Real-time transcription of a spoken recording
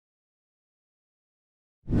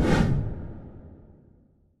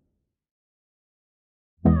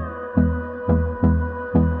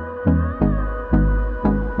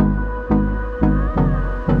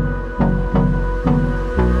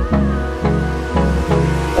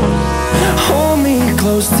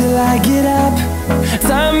close till I get up.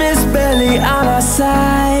 Time is barely on our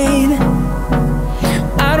side.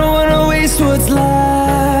 I don't wanna waste what's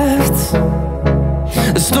left.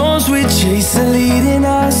 The storms we chase are leading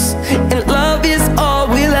us, and love is all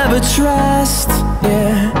we'll ever trust.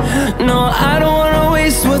 Yeah, no, I don't wanna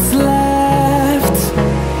waste what's left.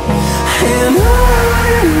 And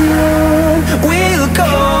on we'll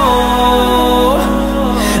go,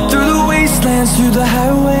 through the wastelands, through the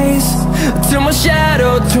highways, till my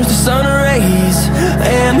shadow turns to sun rays.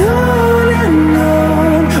 And on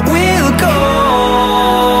we'll go,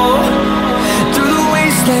 through the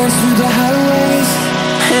wastelands, through the highways,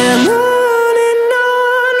 and on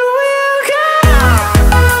we'll go.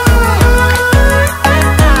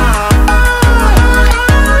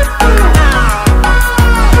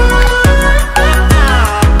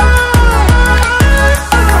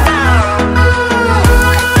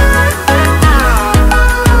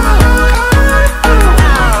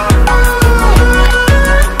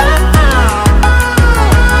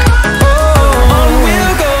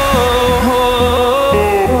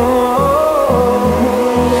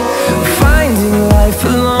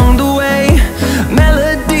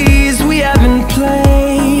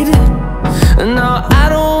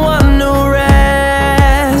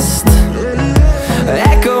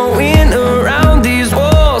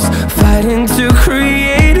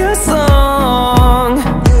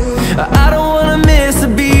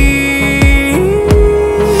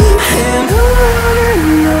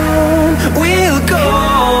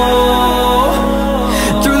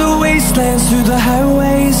 Through the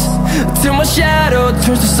highways, till my shadow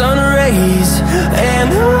turns to sun rays. And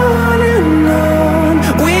on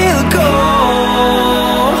we'll go,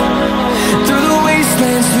 through the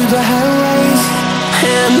wastelands, through the highways,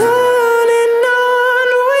 and on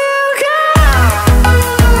we'll go.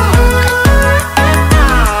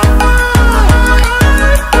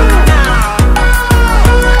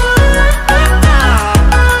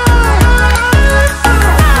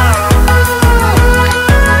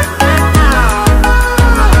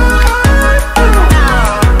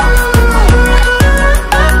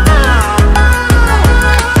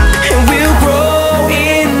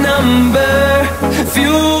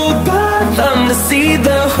 See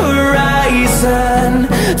the horizon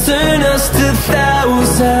turn us to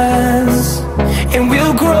thousands, and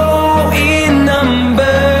we'll grow in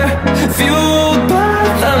number, fueled by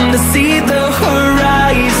them. To see the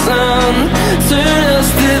horizon turn us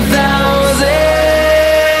to thousands,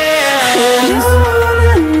 and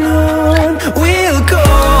on we'll go,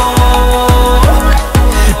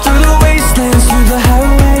 through the wastelands, through the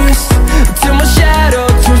highways, till my shadow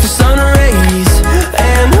turns to sun rays.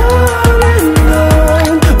 And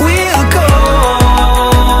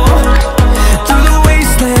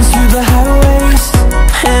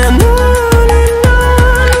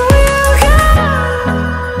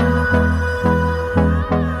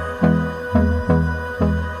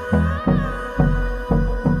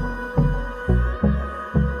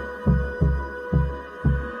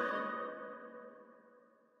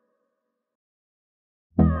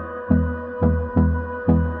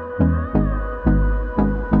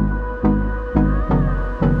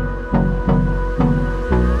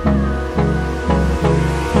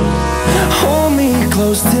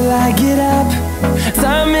close till I get up.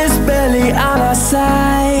 Time is barely on our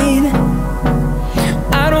side.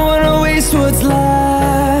 I don't wanna waste what's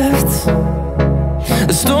left.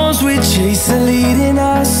 The storms we chase are leading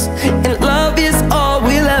us, and love is all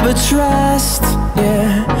we'll ever trust.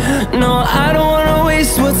 Yeah, no, I don't wanna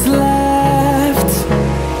waste what's left.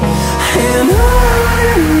 And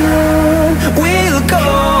on we'll go,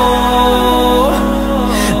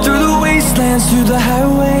 through the wastelands, through the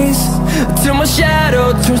highways, till my shadow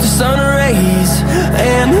turns to sun rays.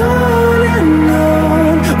 And on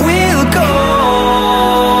we'll go,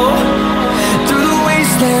 through the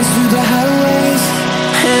wastelands, through the highways,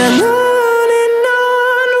 and on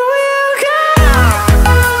we'll go.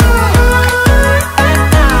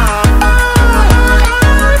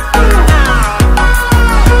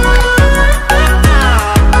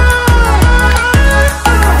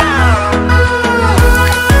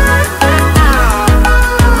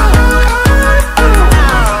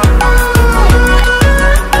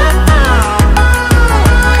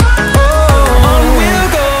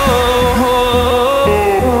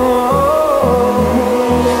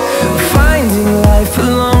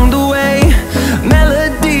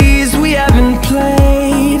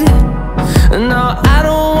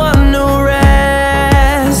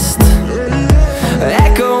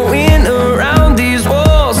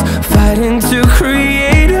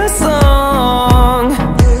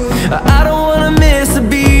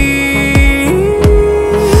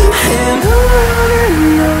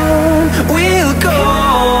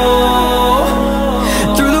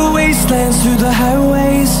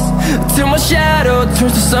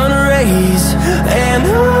 turns to sun rays, and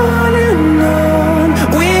on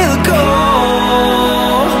we'll go,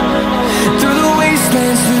 through the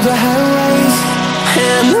wastelands, through the highways,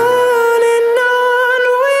 and on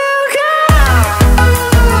we'll go.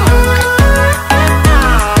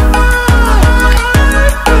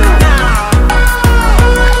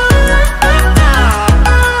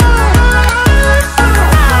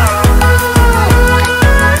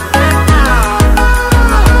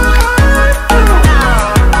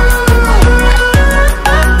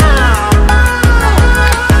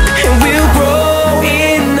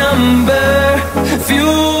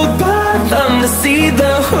 See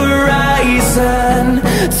the horizon,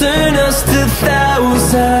 turn us to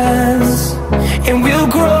thousands, and we'll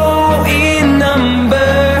grow in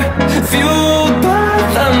number, fueled by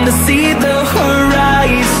them to see the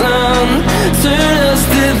horizon, turn us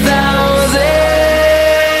to thousands,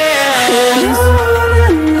 and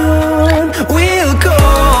on we'll go,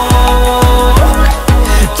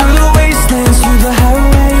 through the wastelands, through the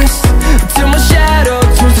highways, till my shadow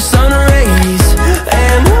turns to sun rays,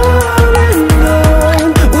 and on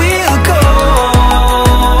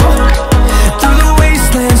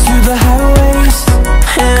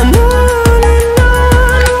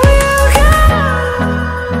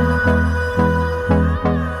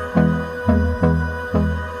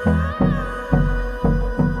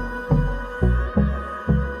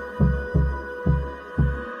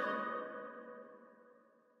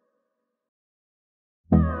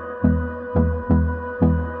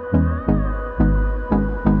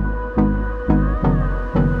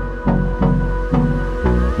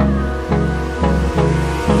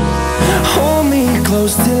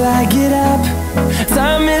close till I get up.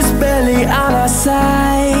 Time is barely on our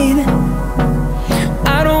side.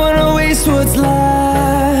 I don't wanna waste what's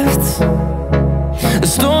left. The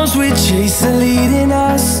storms we chase are leading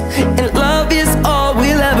us, and love is all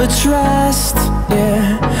we'll ever trust.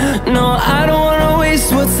 Yeah, no, I don't wanna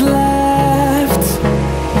waste what's left.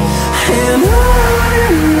 And on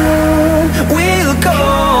we'll go,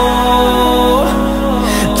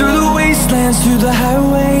 through the wastelands, through the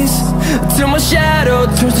highways, till my shadow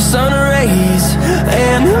turns to sun rays,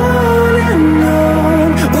 and on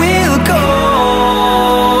we'll go,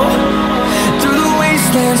 through the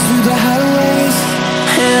wastelands, through the highways,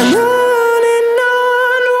 and on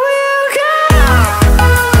we'll go.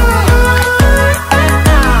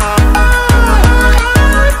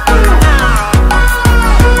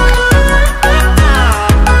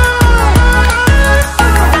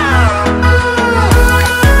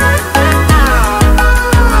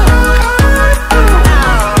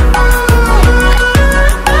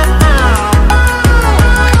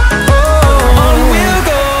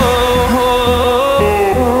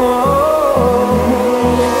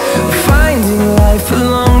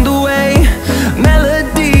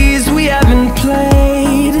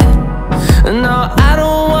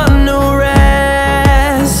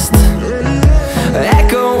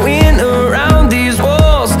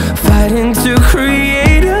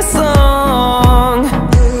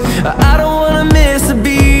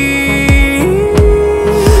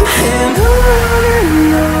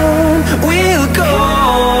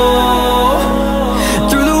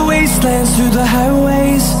 Through the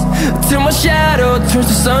highways, till my shadow turns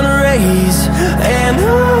to sun rays, and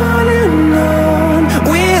on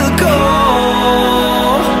we'll go,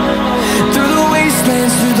 through the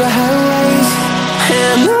wastelands, through the highways,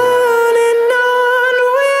 and on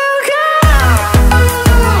we'll go.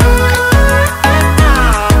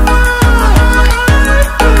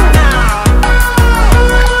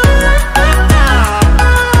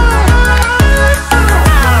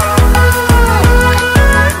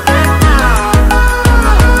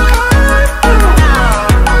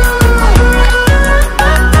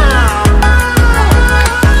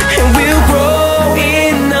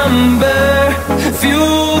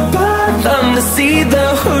 See the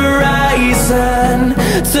horizon,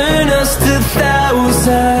 turn us to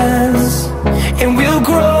thousands, and we'll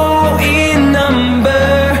grow in number,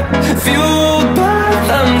 fueled by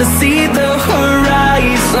them to see the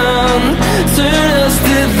horizon, turn us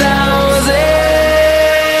to thousands,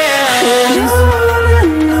 and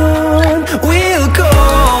on we'll go,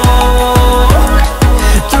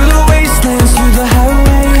 through the wastelands, through the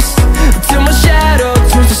highways, till my shadow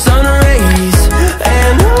turns to sun rays,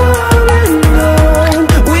 and on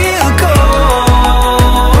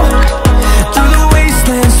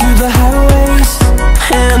through the highways,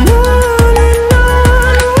 and on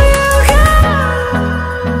we'll go.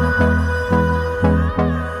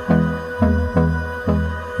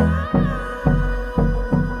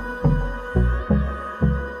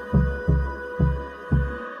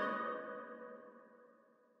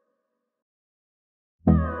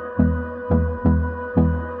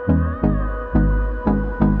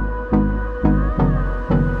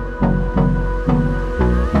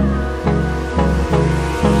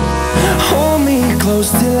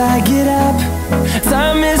 close till I get up.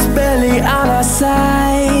 Time is barely on our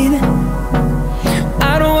side.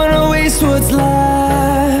 I don't wanna waste what's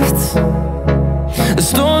left. The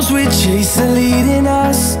storms we chase are leading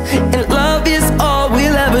us, and love is all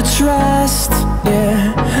we'll ever trust. Yeah,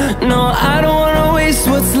 no, I don't wanna waste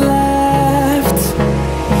what's left.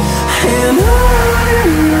 And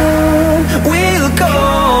on we'll go,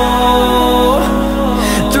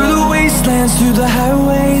 through the wastelands, through the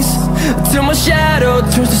highways, till my shadow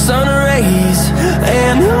turns to sun rays.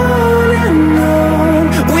 And on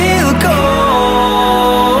we'll go,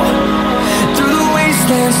 through the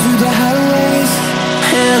wastelands, through the highways,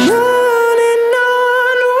 and on we'll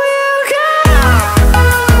go.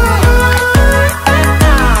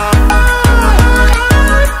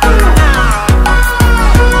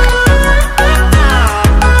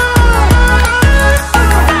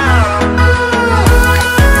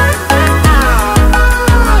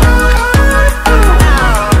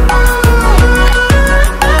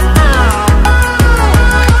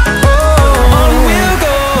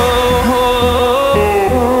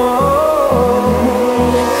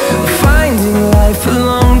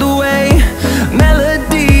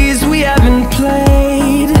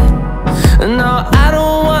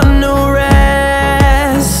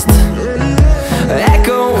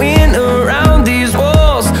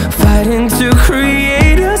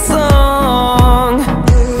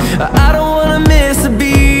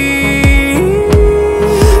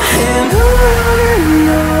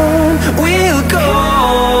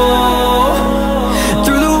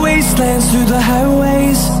 Through the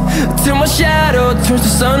highways, till my shadow turns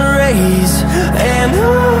to sun rays. And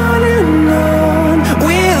on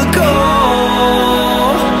we'll go,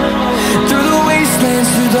 through the wastelands,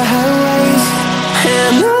 through the highways,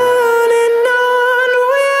 and on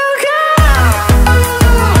we'll go.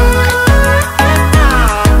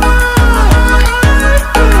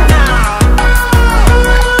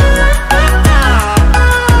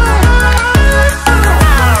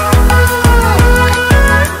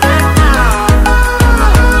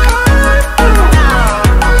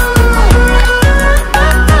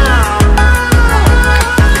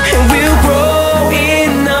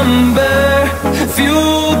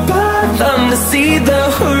 See the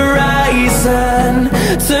horizon,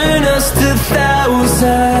 turn us to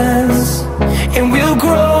thousands, and we'll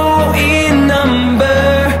grow in number,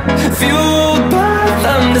 fueled by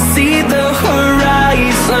them. To see the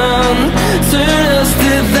horizon, turn us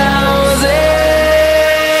to thousands,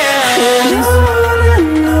 and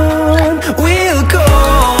on we'll go,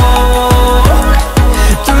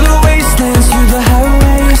 through the wastelands, through the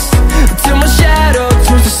highways, till my shadow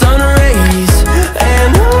turns to sun rays.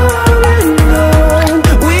 And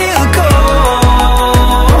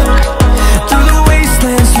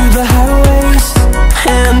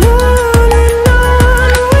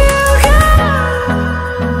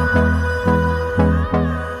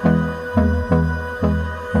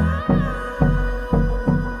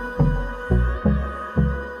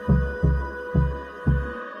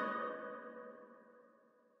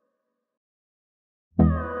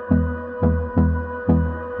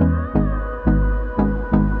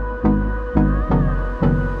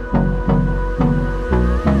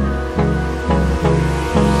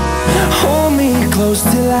close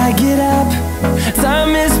till I get up.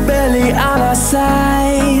 Time is barely on our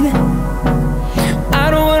side. I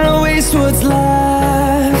don't wanna waste what's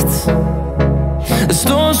left. The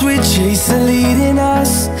storms we chase are leading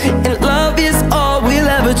us, and love is all we'll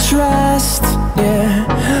ever trust. Yeah,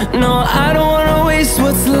 no, I don't wanna waste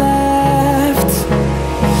what's left.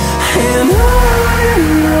 And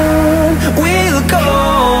on we'll go,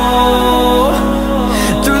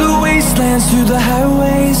 through the wastelands, through the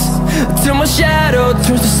highways, till my shadow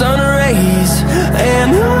turns to sun rays.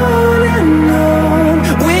 And on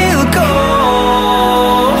we'll go,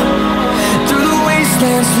 through the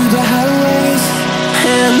wastelands, through the highways,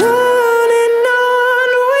 and on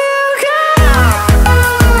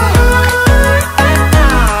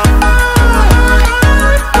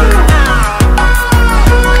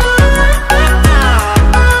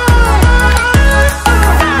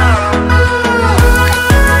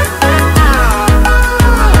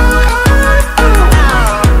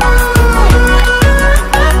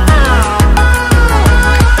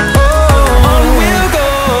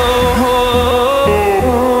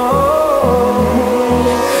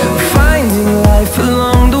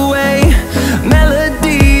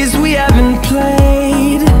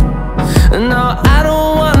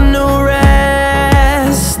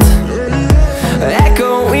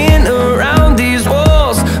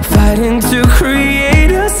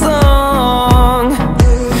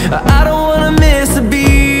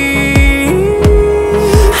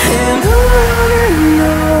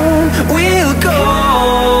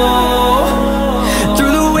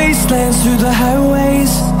through the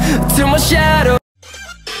highways till my shadow